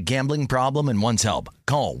know has a gambling problem and wants help,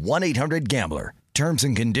 call 1-800-GAMBLER. Terms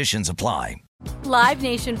and conditions apply. Live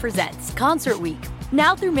Nation presents Concert Week.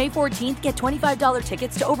 Now through May 14th, get $25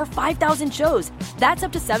 tickets to over 5,000 shows. That's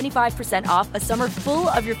up to 75% off a summer full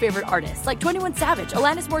of your favorite artists like 21 Savage,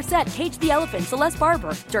 Alanis Morissette, Cage the Elephant, Celeste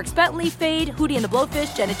Barber, Dierks Bentley, Fade, Hootie and the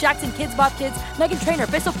Blowfish, Janet Jackson, Kids Bop Kids, Meghan Trainor,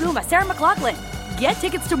 Peso Pluma, Sarah McLachlan. Get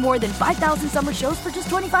tickets to more than 5,000 summer shows for just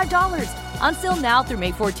 $25. Until now through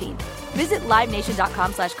May 14th. Visit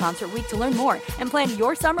LiveNation.com/Concert Week to learn more and plan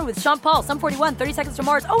your summer with Sean Paul, Sum 41, 30 Seconds to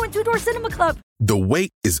Mars, and Two Door Cinema Club. The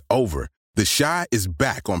wait is over. The Chi is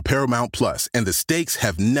back on Paramount Plus, and the stakes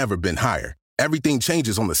have never been higher. Everything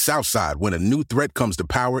changes on the South Side when a new threat comes to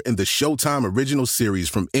power in the Showtime original series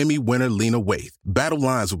from Emmy winner Lena Waithe. Battle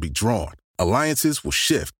lines will be drawn, alliances will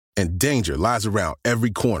shift, and danger lies around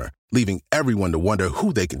every corner, leaving everyone to wonder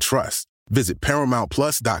who they can trust. Visit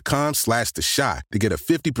ParamountPlus.com/The Chi to get a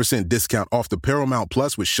 50% discount off the Paramount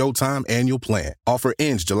Plus with Showtime annual plan. Offer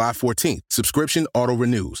ends July 14th. Subscription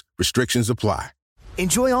auto-renews. Restrictions apply.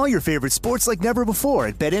 Enjoy all your favorite sports like never before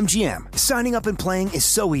at BetMGM. Signing up and playing is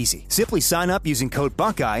so easy. Simply sign up using code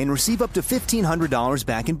Buckeye and receive up to $1,500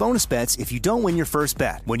 back in bonus bets if you don't win your first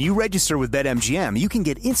bet. When you register with BetMGM, you can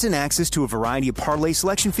get instant access to a variety of parlay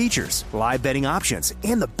selection features, live betting options,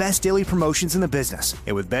 and the best daily promotions in the business.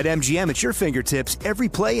 And with BetMGM at your fingertips, every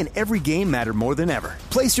play and every game matter more than ever.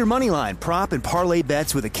 Place your moneyline, prop, and parlay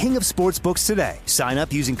bets with the king of sportsbooks today. Sign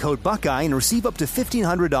up using code Buckeye and receive up to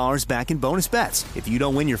 $1,500 back in bonus bets if you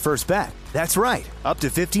don't win your first bet. That's right, up to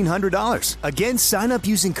 $1,500. Again, sign up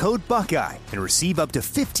using code Buckeye and receive up to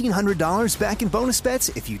 $1,500 back in bonus bets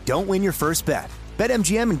if you don't win your first bet.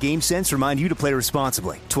 BetMGM and GameSense remind you to play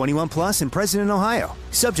responsibly. 21 plus and present in Ohio.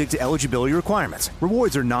 Subject to eligibility requirements.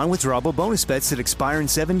 Rewards are non-withdrawable bonus bets that expire in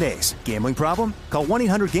 7 days. Gambling problem? Call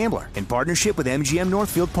 1-800-GAMBLER in partnership with MGM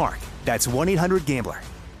Northfield Park. That's 1-800-GAMBLER.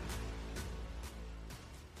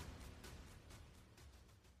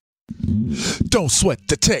 Don't sweat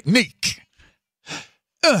the technique.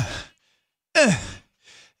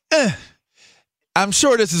 I'm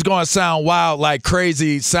sure this is going to sound wild, like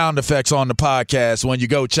crazy sound effects on the podcast when you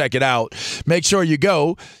go check it out. Make sure you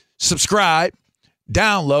go subscribe,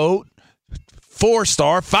 download,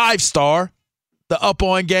 4-star, 5-star, the Up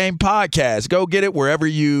On Game podcast. Go get it wherever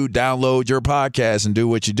you download your podcast and do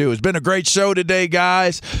what you do. It's been a great show today,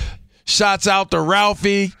 guys. Shouts out to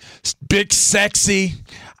Ralphie, Big Sexy,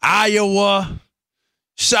 Iowa.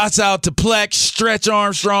 Shouts out to Plex, Stretch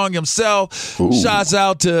Armstrong himself. Ooh. Shouts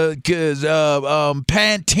out to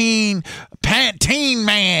Pantene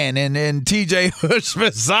Man and TJ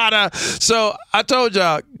Hushmanzada. So I told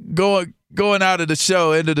y'all going out of the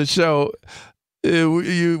show, into the show,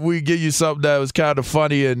 we give you something that was kind of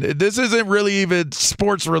funny, and this isn't really even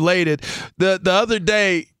sports related. The other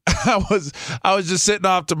day, I was just sitting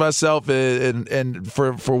off to myself, and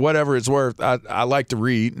for whatever it's worth, I like to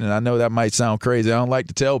read, and I know that might sound crazy. I don't like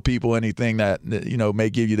to tell people anything that may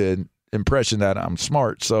give you the impression that I'm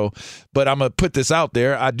smart. So, but I'm gonna put this out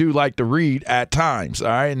there. I do like to read at times, all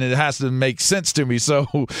right, and it has to make sense to me. So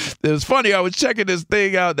it was funny. I was checking this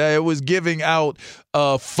thing out that it was giving out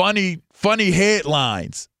funny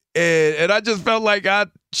headlines, and I just felt like I'd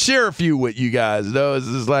share a few with you guys. It's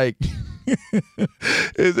just like.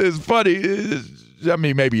 It's funny. I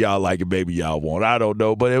mean, maybe y'all like it, maybe y'all won't. I don't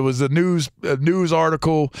know. But it was a news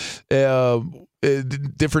article,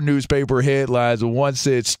 different newspaper headlines. One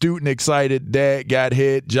said, "Student excited, dad got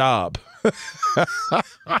hit, job."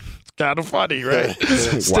 Kind of funny, right?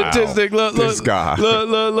 Statistic. Look, this guy.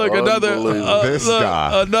 Look.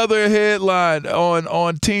 Another headline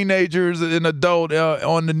on teenagers and adult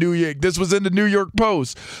on the New York. This was in the New York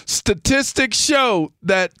Post. Statistics show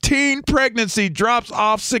that teen pregnancy drops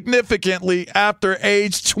off significantly after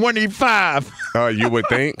age 25. You would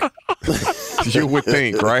think. You would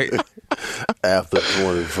think, right? After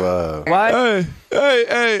 25. What?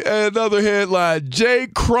 Hey, another headline. Jay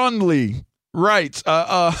Crunley writes,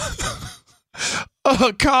 a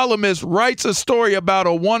columnist writes a story about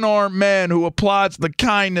a one-armed man who applauds the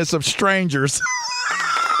kindness of strangers.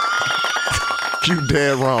 You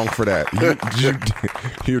dead wrong for that.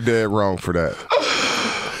 You dead wrong for that.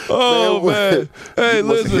 Oh, man. Hey,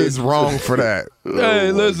 listen. He's wrong for that.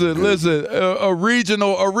 Hey, listen. A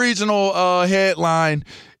regional headline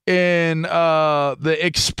in the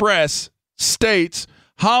Express states,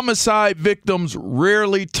 homicide victims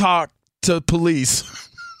rarely talk to police.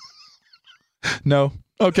 No.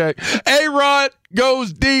 Okay. A-Rod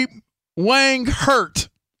goes deep. Wang hurt.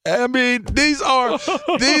 I mean, these are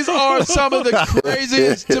some of the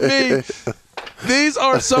craziest to me. These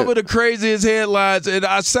are some of the craziest headlines, and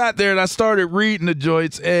I sat there and I started reading the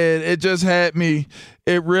joints, and it just had me.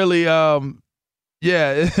 It really, it was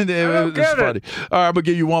funny. All right, I'm gonna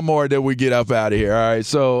give you one more, then we get up out of here. All right.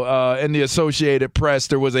 So, in the Associated Press,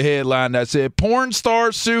 there was a headline that said, "Porn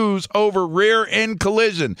star sues over rear end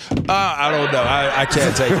collision." I don't know. I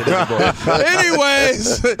can't take it anymore.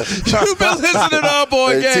 Anyways, you've been listening to Up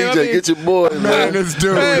On Game. TJ, get your boy, man. Let's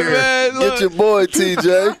do it. Man, get your boy,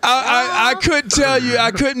 TJ. I couldn't tell you.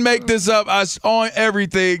 I couldn't make this up. On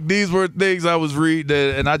everything. These were things I was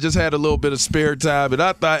reading, and I just had a little bit of spare time, and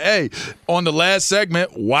I thought, hey, on the last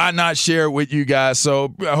segment, why not share it with you guys?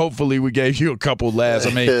 So hopefully we gave you a couple laughs. I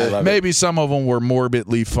mean, maybe some of them were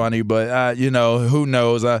morbidly funny, but who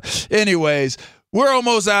knows? Anyways, we're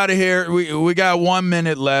almost out of here. We got 1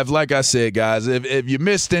 minute left. Like I said, guys, if you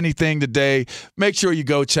missed anything today, make sure you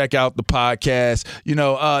go check out the podcast.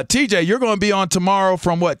 TJ, you're going to be on tomorrow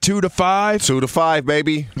from what, 2 to 5? 2 to 5,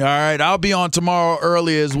 baby. All right, I'll be on tomorrow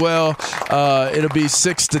early as well. It'll be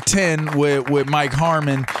 6 to 10 with Mike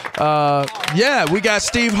Harmon. We got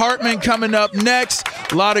Steve Hartman coming up next.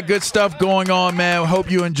 A lot of good stuff going on, man.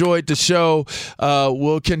 Hope you enjoyed the show.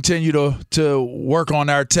 We'll continue to work on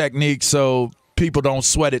our technique so people don't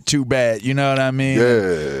sweat it too bad. You know what I mean?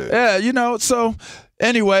 Yeah. So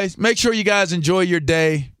anyways, make sure you guys enjoy your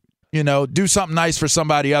day. Do something nice for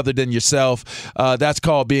somebody other than yourself. That's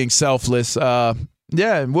called being selfless.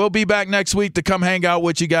 We'll be back next week to come hang out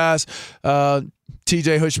with you guys.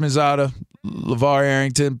 TJ Hushmanzada, LeVar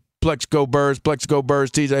Arrington, Plexico Birds,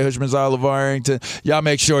 TJ Hushmanzada, LeVar Arrington. Y'all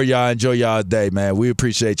make sure y'all enjoy y'all day, man. We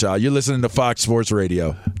appreciate y'all. You're listening to Fox Sports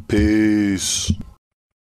Radio. Peace.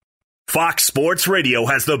 Fox Sports Radio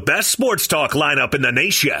has the best sports talk lineup in the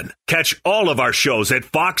nation. Catch all of our shows at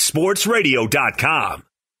foxsportsradio.com.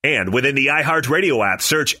 And within the iHeartRadio app,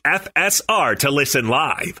 search FSR to listen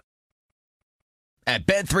live. At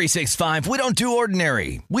Bet365, we don't do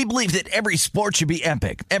ordinary. We believe that every sport should be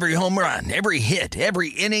epic. Every home run, every hit, every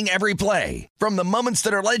inning, every play. From the moments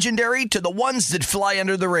that are legendary to the ones that fly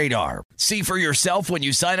under the radar. See for yourself when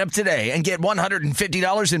you sign up today and get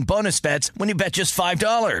 $150 in bonus bets when you bet just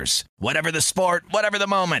 $5. Whatever the sport, whatever the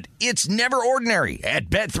moment, it's never ordinary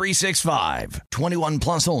at Bet365. 21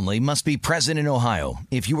 plus only. Must be present in Ohio.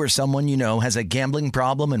 If you or someone you know has a gambling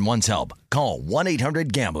problem and wants help, call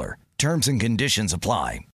 1-800-GAMBLER. Terms and conditions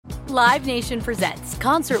apply. Live Nation presents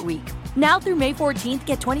Concert Week. Now through May 14th,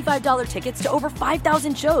 get $25 tickets to over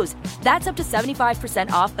 5,000 shows. That's up to 75%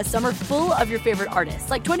 off a summer full of your favorite artists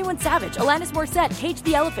like 21 Savage, Alanis Morissette, Cage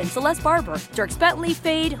the Elephant, Celeste Barber, Dierks Bentley,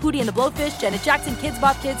 Fade, Hootie and the Blowfish, Janet Jackson, Kids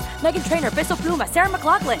Bop Kids, Meghan Trainor, Bissell Pluma, Sarah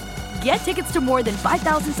McLachlan. Get tickets to more than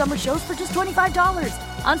 5,000 summer shows for just $25.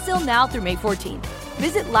 Until now through May 14th.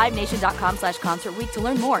 Visit LiveNation.com/Concert Week to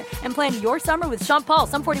learn more and plan your summer with Sean Paul,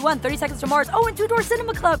 Sum 41, 30 Seconds to Mars, and Two Door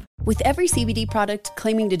Cinema Club. With every CBD product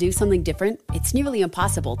claiming to do something different, it's nearly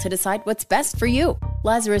impossible to decide what's best for you.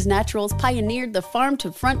 Lazarus Naturals pioneered the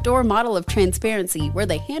farm-to-front-door model of transparency, where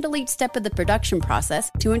they handle each step of the production process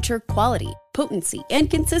to ensure quality, potency, and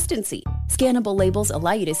consistency. Scannable labels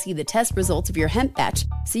allow you to see the test results of your hemp batch,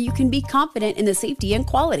 so you can be confident in the safety and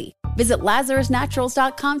quality. Visit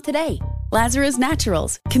LazarusNaturals.com today. Lazarus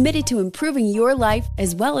Naturals, committed to improving your life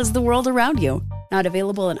as well as the world around you. Not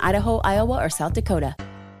available in Idaho, Iowa, or South Dakota.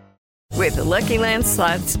 With the Lucky Land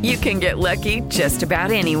Slots, you can get lucky just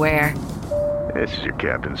about anywhere. This is your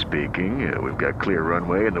captain speaking. We've got clear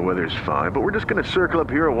runway and the weather's fine, but we're just going to circle up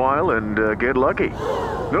here a while and get lucky.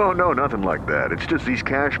 No, nothing like that. It's just these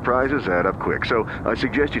cash prizes add up quick. So I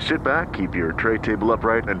suggest you sit back, keep your tray table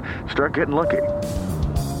upright, and start getting lucky.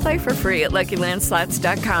 Play for free at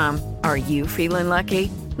LuckyLandSlots.com. Are you feeling lucky?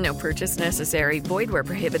 No purchase necessary. Void where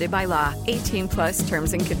prohibited by law. 18 plus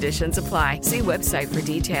terms and conditions apply. See website for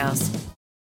details.